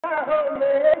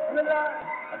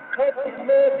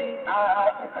मेरी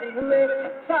आशिकी में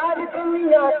सारी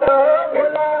दुनिया को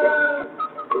बुला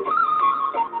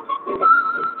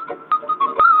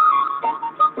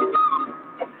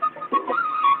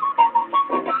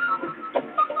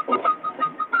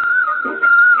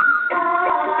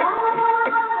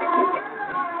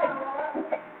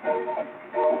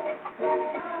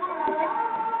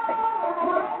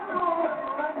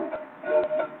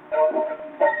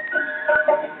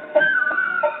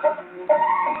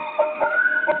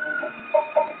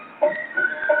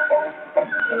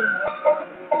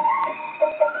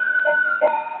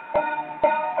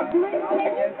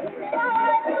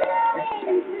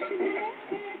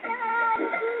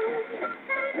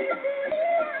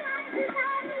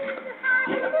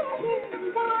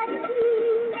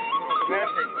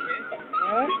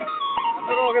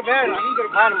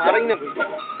मारेंगे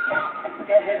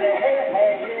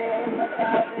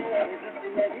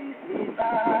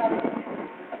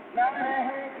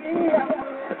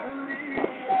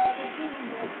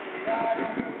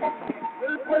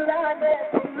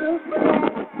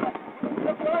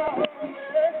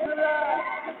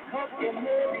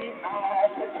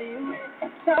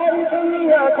सारी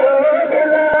दुनिया को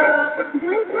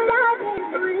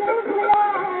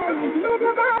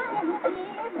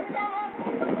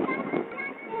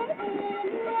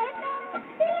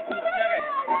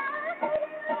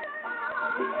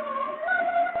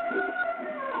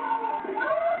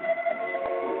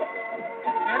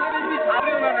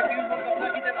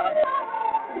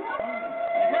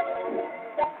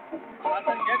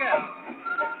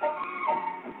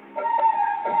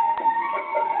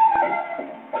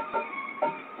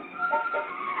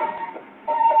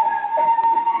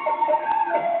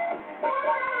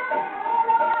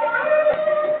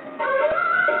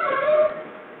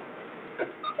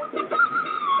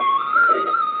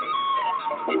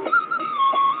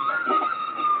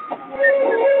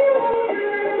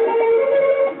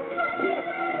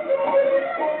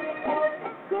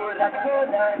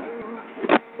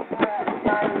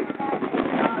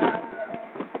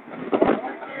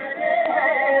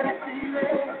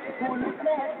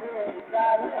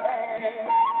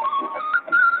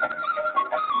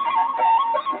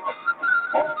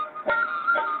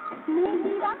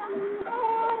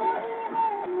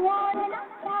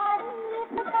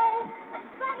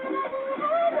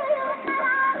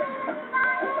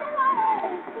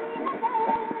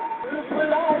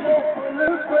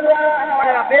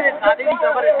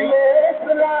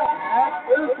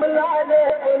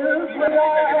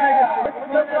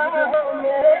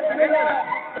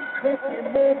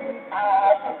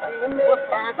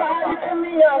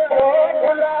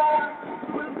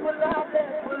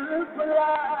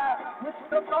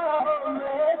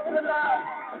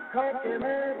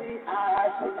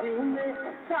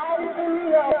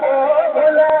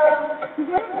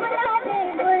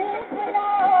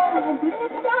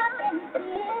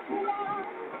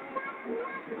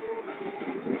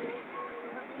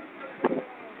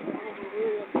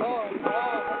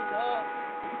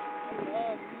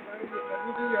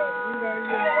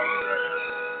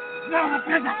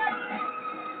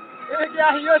क्या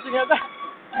ही हो चुका था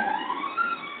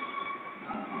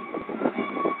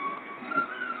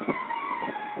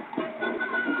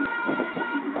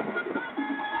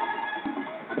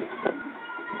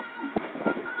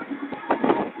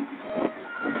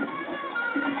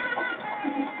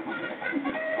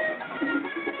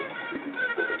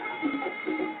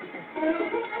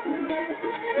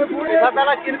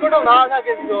पहला क्रिकेट होना था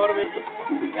किसी दौर में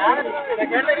यार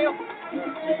खेल रही हो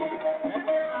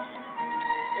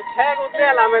छह कुत्ते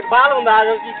अलामे बाल होंदा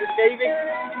है उसकी कई भी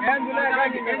मैं दूल्हा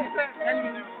की मर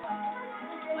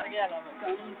गया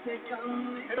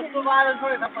फिर उसके बाद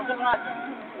थोड़े सा पसंद आ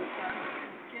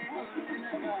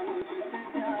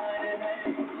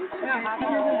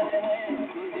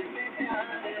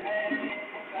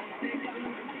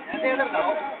ऐसे इधर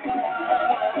लाओ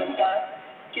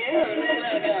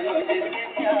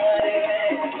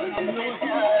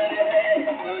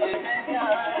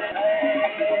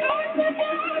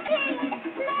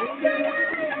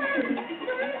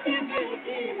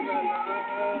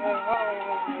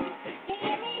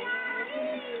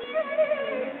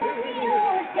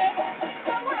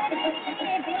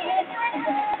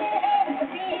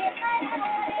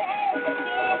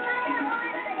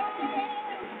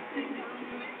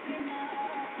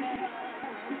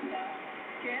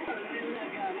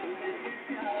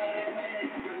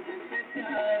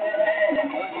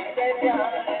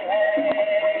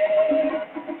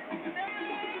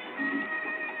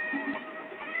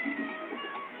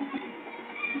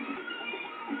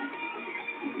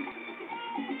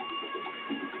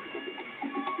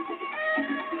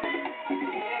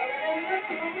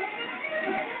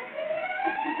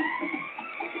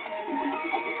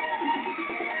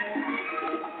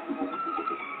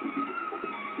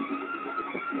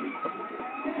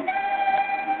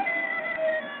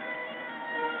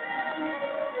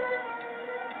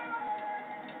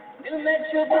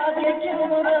छुपा के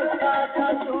क्यों रखा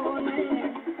था तूने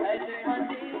ऐसे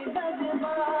हसीन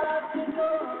जज्बात को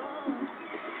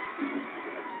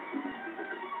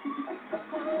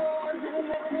दिल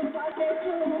में छुपा के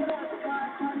क्यों रखा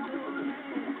था तूने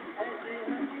ऐसे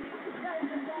हसीन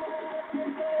जज्बात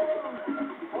को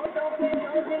होठों पे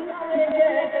जो दिलाए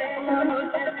कहते ना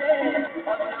मुझसे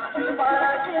अब ना छुपा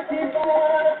किसी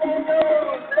बात को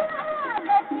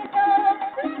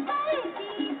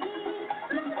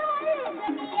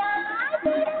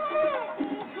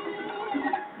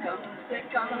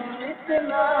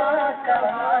इतना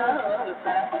कहा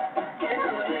होता कि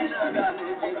मुझे लगा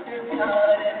मुझसे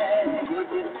प्यार है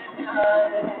मुझसे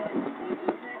प्यार है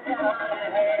मुझसे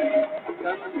प्यार है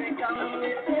कम से कम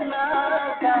इतना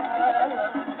कहा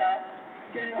होता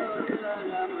कि मुझे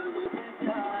लगा मुझसे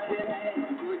प्यार है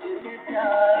मुझसे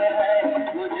प्यार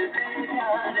है मुझसे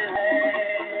प्यार है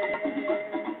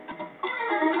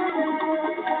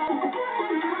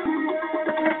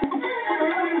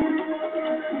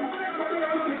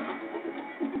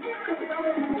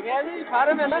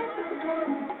फार्म है ना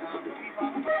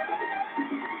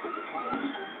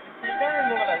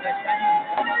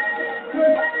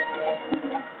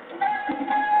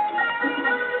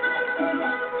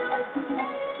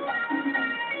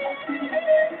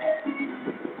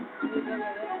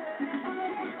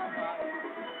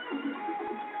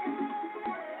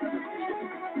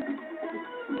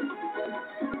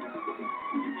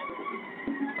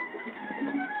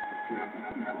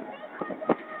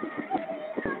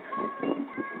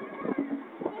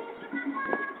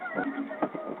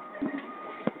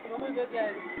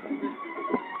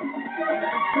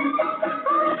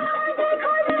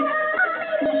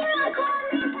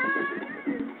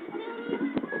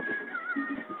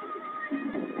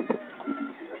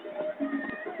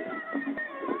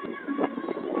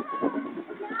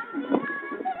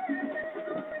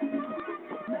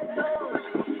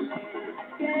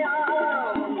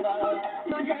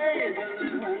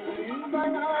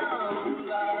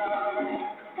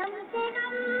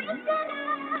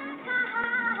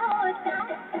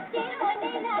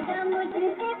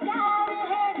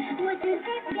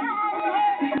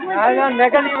यार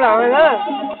नकल ही बनावे ना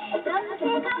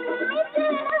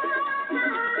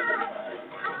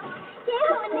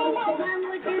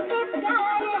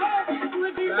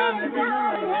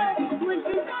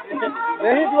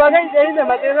नहीं तू आ गई यही से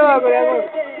मत दो आपको यार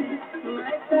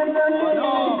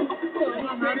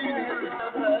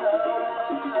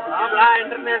आप ला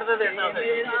इंटरनेट से देखना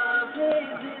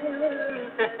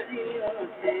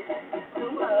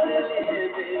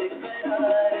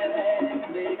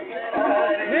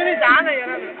नहीं जान है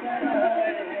यार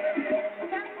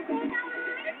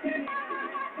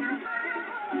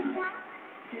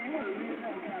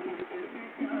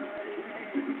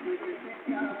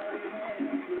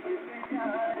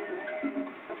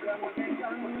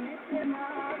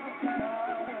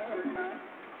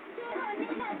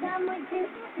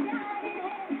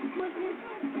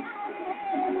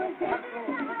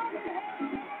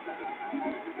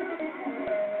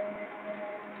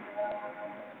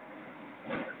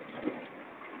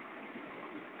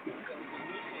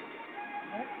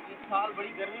साल बड़ी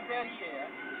गर्मी पे आ रही है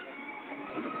यार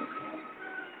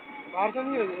बाहर तो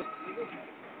नहीं हो रही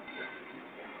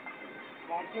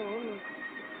बाहर तो हो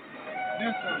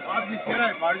नहीं आप भी कह रहा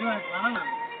है बाहर जो है खाना ना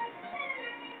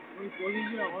कोई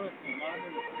पोजीशन हो बाहर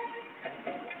में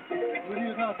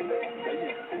पूरी था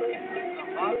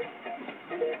बात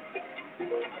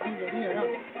अभी बड़ी है ना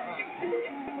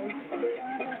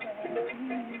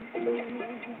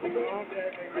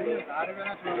सारे में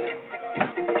ना छोड़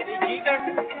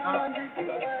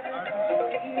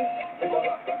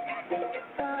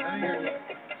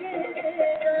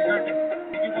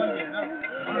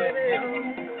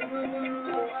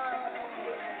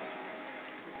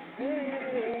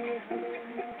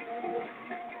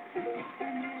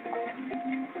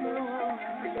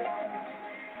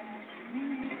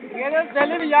ये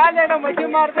चले भी याद है ना मछली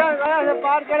मारते हैं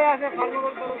पार करे ऐसे खाने को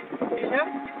ठीक है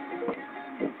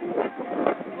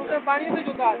उसे पानी से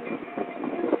जुटा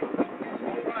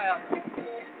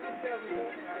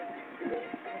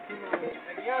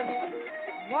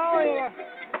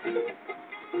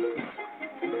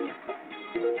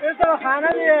तो खाना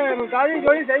भी है गाड़ी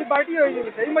जोड़ी सही पार्टी हुई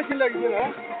सही मछली लगी है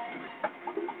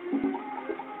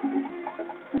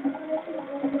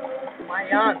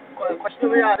मायान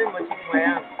पश्चिम में आ रही मछली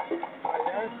मायान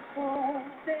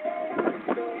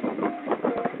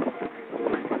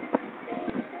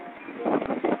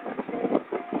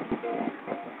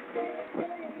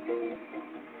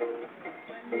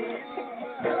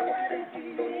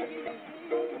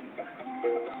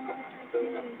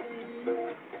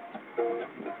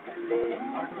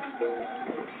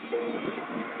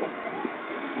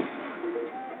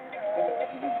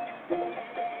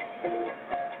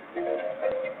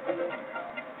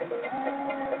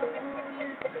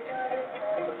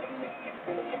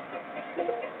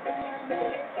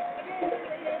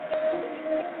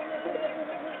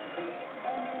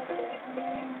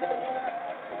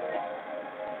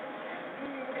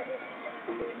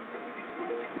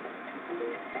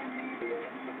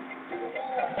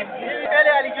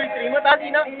जो कीमत आती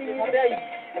ना अरे आई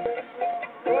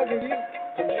वो जमीन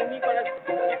नहीं पड़ा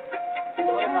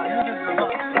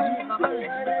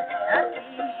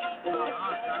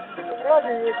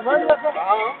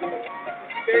हाँ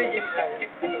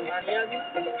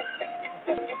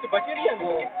तो बचे नहीं है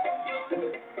वो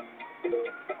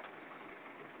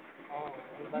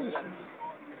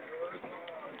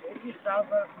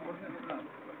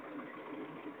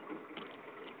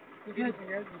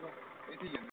हाँ